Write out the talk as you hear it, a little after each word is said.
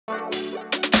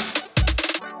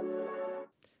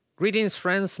Greetings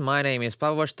friends, my name is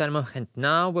Pavel and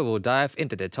now we will dive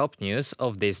into the top news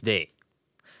of this day.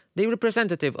 The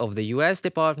representative of the US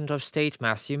Department of State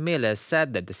Matthew Miller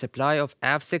said that the supply of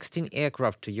F-16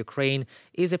 aircraft to Ukraine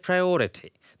is a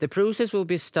priority. The process will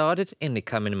be started in the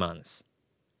coming months.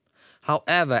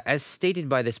 However, as stated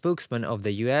by the spokesman of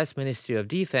the US Ministry of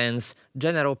Defense,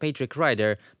 General Patrick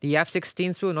Ryder, the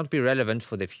F-16s will not be relevant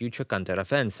for the future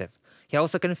counteroffensive. He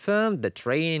also confirmed that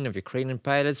training of Ukrainian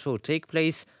pilots will take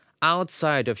place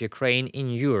outside of Ukraine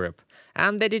in Europe,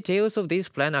 and the details of this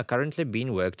plan are currently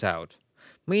being worked out.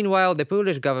 Meanwhile, the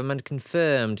Polish government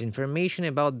confirmed information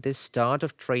about the start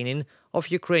of training of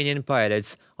Ukrainian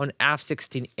pilots on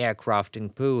F-16 aircraft in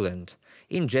Poland.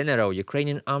 In general,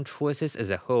 Ukrainian armed forces as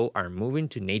a whole are moving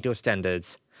to NATO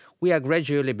standards. We are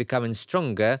gradually becoming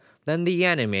stronger than the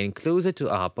enemy and closer to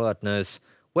our partners.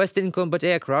 Western combat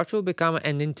aircraft will become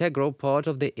an integral part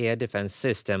of the air defense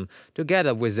system,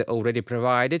 together with the already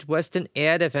provided Western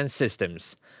air defense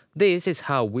systems. This is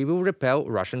how we will repel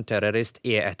Russian terrorist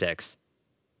air attacks.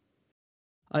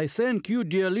 I thank you,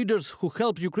 dear leaders, who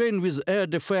helped Ukraine with air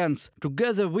defense.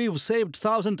 Together we've saved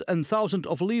thousands and thousands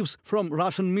of lives from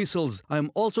Russian missiles. I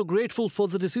am also grateful for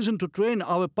the decision to train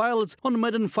our pilots on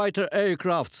modern fighter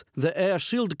aircrafts. The air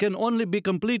shield can only be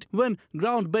complete when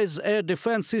ground-based air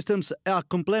defense systems are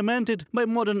complemented by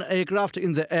modern aircraft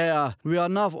in the air. We are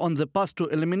now on the path to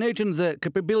eliminating the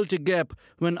capability gap.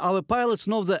 When our pilots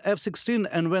know the F-16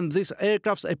 and when these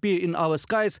aircrafts appear in our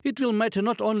skies, it will matter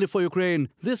not only for Ukraine.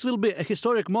 This will be a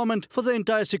historic moment for the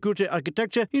entire security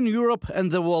architecture in Europe and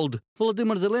the world.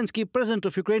 Volodymyr Zelenskyy, President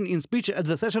of Ukraine, in speech at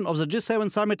the session of the G7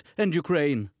 summit and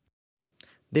Ukraine.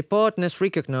 The partners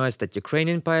recognize that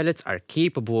Ukrainian pilots are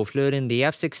capable of learning the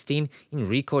F-16 in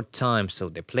record time, so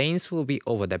the planes will be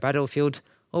over the battlefield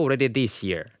already this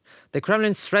year. The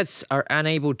Kremlin's threats are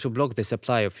unable to block the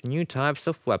supply of new types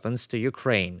of weapons to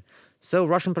Ukraine. So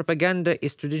Russian propaganda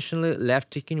is traditionally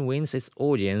left to convince its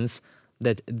audience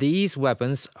that these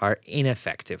weapons are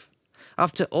ineffective.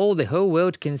 After all, the whole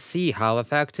world can see how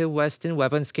effective Western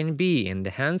weapons can be in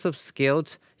the hands of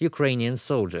skilled Ukrainian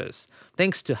soldiers.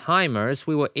 Thanks to HIMARS,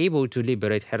 we were able to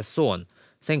liberate Kherson.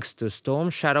 Thanks to Storm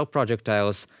Shadow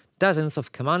projectiles, dozens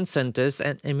of command centers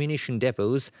and ammunition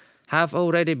depots have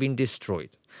already been destroyed.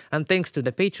 And thanks to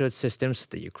the Patriot systems,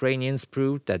 the Ukrainians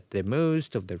proved that the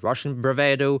most of the Russian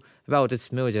bravado about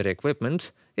its military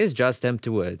equipment is just empty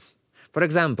words. For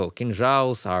example,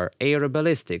 Kinzhals are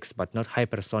aeroballistics but not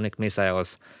hypersonic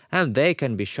missiles, and they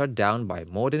can be shot down by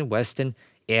modern Western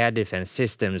air defense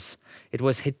systems. It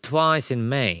was hit twice in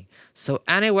May, so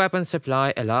any weapon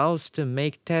supply allows to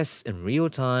make tests in real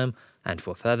time and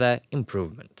for further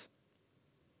improvement.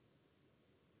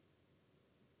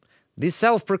 The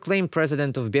self-proclaimed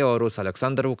president of Belarus,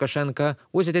 Alexander Lukashenko,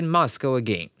 visited Moscow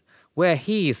again, where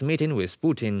he is meeting with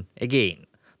Putin again.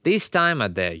 This time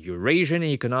at the Eurasian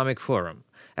Economic Forum.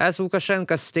 As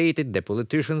Lukashenko stated, the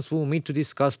politicians will meet to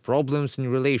discuss problems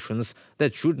in relations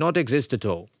that should not exist at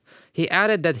all. He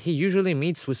added that he usually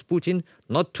meets with Putin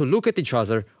not to look at each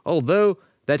other, although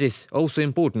that is also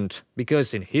important,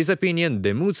 because in his opinion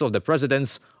the moods of the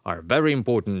presidents are very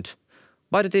important.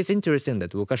 But it is interesting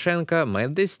that Lukashenko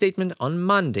made this statement on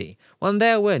Monday, when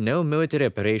there were no military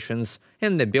operations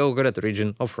in the Belgorod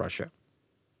region of Russia.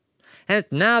 And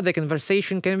now the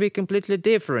conversation can be completely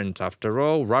different. After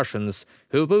all, Russians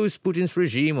who oppose Putin's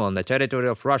regime on the territory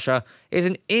of Russia is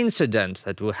an incident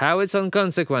that will have its own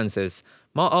consequences.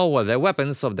 Moreover, the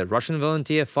weapons of the Russian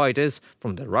volunteer fighters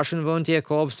from the Russian Volunteer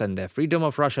Corps and the Freedom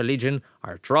of Russia Legion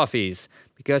are trophies,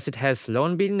 because it has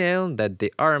long been known that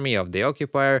the army of the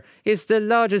occupier is the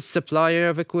largest supplier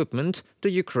of equipment to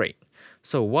Ukraine.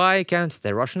 So why can't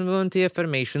the Russian volunteer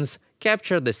formations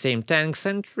capture the same tanks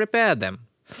and repair them?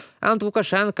 And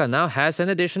Lukashenko now has an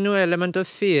additional element of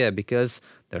fear, because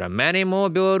there are many more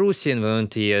Belarusian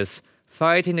volunteers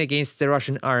fighting against the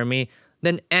Russian army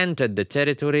than entered the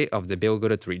territory of the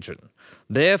Belgorod region.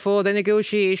 Therefore, the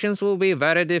negotiations will be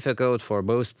very difficult for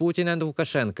both Putin and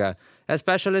Lukashenko,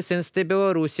 especially since the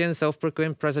Belarusian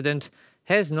self-proclaimed president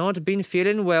has not been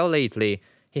feeling well lately.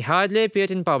 He hardly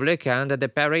appeared in public, and at the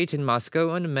parade in Moscow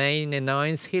on May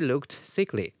 9th he looked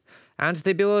sickly. And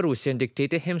the Belarusian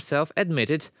dictator himself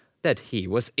admitted that he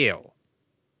was ill.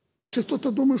 Если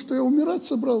кто-то думает, что я умирать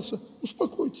собрался,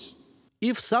 успокойтесь.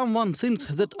 If someone thinks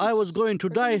that I was going to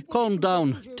die, calm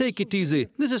down, take it easy.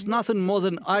 This is nothing more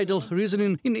than idle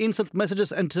reasoning in instant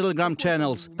messages and telegram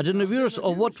channels. Adenovirus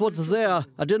or what was there,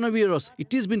 adenovirus.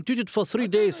 It has been treated for 3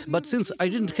 days, but since I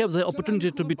didn't have the opportunity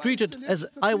to be treated, as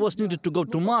I was needed to go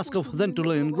to Moscow, then to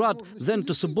Leningrad, then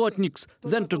to Subotniks,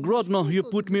 then to Grodno, you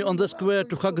put me on the square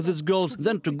to hug these girls,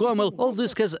 then to Gomel, all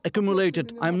this has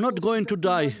accumulated. I'm not going to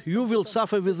die. You will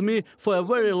suffer with me for a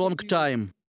very long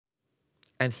time.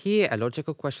 And here a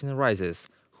logical question arises.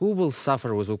 Who will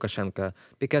suffer with Lukashenko?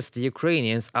 Because the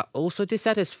Ukrainians are also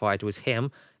dissatisfied with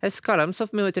him, as columns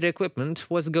of military equipment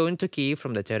was going to Kiev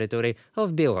from the territory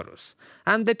of Belarus.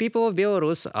 And the people of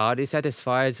Belarus are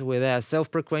dissatisfied with their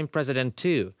self-proclaimed president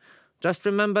too. Just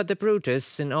remember the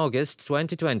protests in August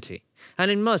 2020.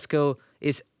 And in Moscow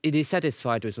is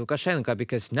dissatisfied with Lukashenko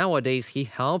because nowadays he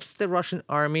helps the Russian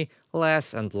army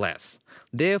less and less.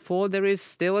 Therefore, there is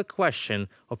still a question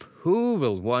of who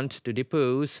will want to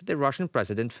depose the Russian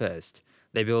president first,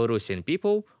 the Belarusian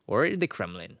people or the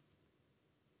Kremlin.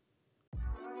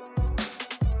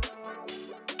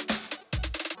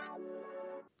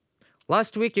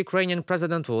 Last week, Ukrainian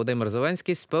President Volodymyr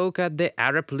Zelenskyy spoke at the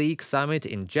Arab League summit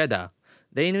in Jeddah.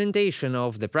 The invitation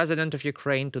of the President of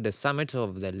Ukraine to the summit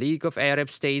of the League of Arab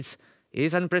States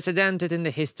is unprecedented in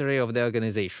the history of the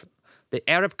organization. The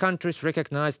Arab countries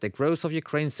recognize the growth of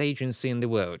Ukraine's agency in the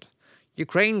world.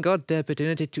 Ukraine got the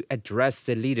opportunity to address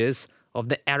the leaders of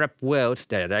the Arab world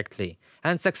directly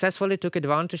and successfully took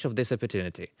advantage of this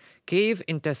opportunity. Kyiv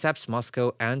intercepts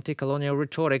Moscow's anti-colonial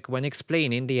rhetoric when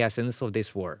explaining the essence of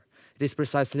this war. It is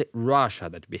precisely Russia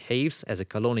that behaves as a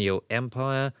colonial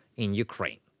empire in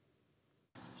Ukraine.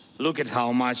 Look at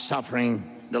how much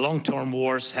suffering the long-term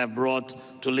wars have brought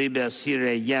to Libya,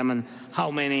 Syria, Yemen, how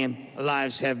many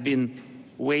lives have been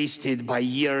wasted by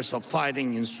years of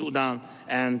fighting in Sudan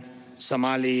and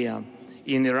Somalia,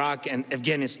 in Iraq and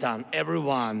Afghanistan.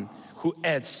 Everyone who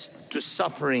adds to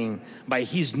suffering by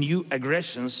his new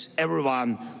aggressions,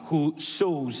 everyone who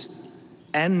sows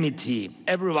enmity,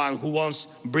 everyone who wants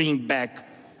to bring back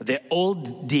the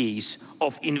old days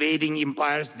of invading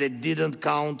empires that didn't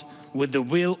count with the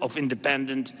will of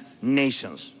independent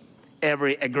nations.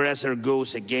 Every aggressor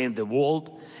goes against the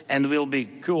world and will be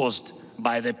caused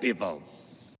by the people.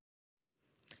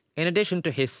 In addition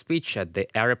to his speech at the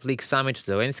Arab League summit,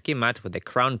 Zelenskyy met with the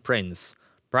Crown Prince,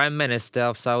 Prime Minister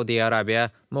of Saudi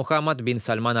Arabia, Mohammed bin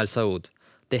Salman Al Saud.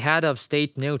 The head of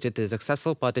state noted the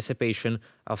successful participation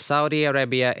of Saudi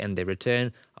Arabia in the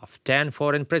return of 10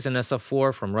 foreign prisoners of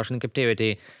war from Russian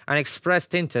captivity and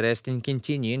expressed interest in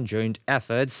continuing joint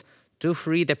efforts to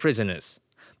free the prisoners.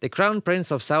 The Crown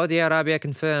Prince of Saudi Arabia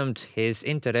confirmed his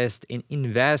interest in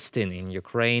investing in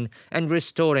Ukraine and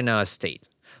restoring our state.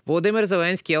 Volodymyr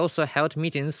Zelenskyy also held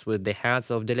meetings with the heads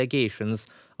of delegations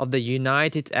of the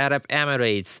United Arab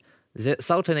Emirates, the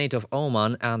Sultanate of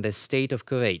Oman and the State of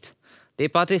Kuwait. The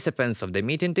participants of the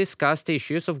meeting discussed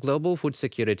issues of global food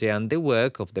security and the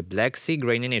work of the Black Sea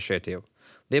Grain Initiative.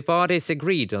 The parties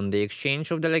agreed on the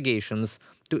exchange of delegations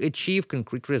to achieve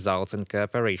concrete results and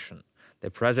cooperation. The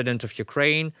President of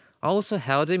Ukraine also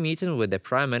held a meeting with the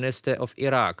Prime Minister of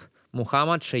Iraq,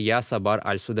 Muhammad Shia Sabar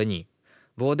al-Sudani.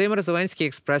 Volodymyr Zelenskyy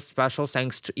expressed special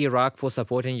thanks to Iraq for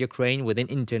supporting Ukraine within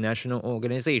international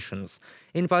organizations,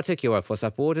 in particular for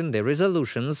supporting the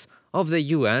resolutions of the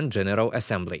UN General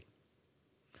Assembly.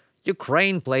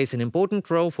 Ukraine plays an important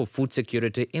role for food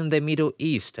security in the Middle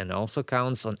East and also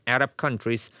counts on Arab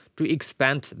countries to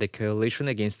expand the coalition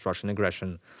against Russian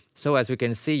aggression. So as we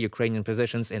can see, Ukrainian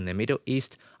positions in the Middle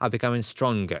East are becoming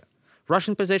stronger.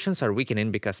 Russian positions are weakening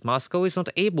because Moscow is not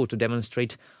able to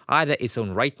demonstrate either its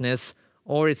own rightness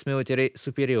or its military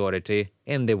superiority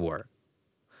in the war.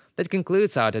 That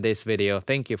concludes our today's video.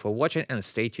 Thank you for watching and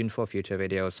stay tuned for future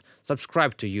videos.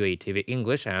 Subscribe to UATV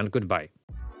English and goodbye.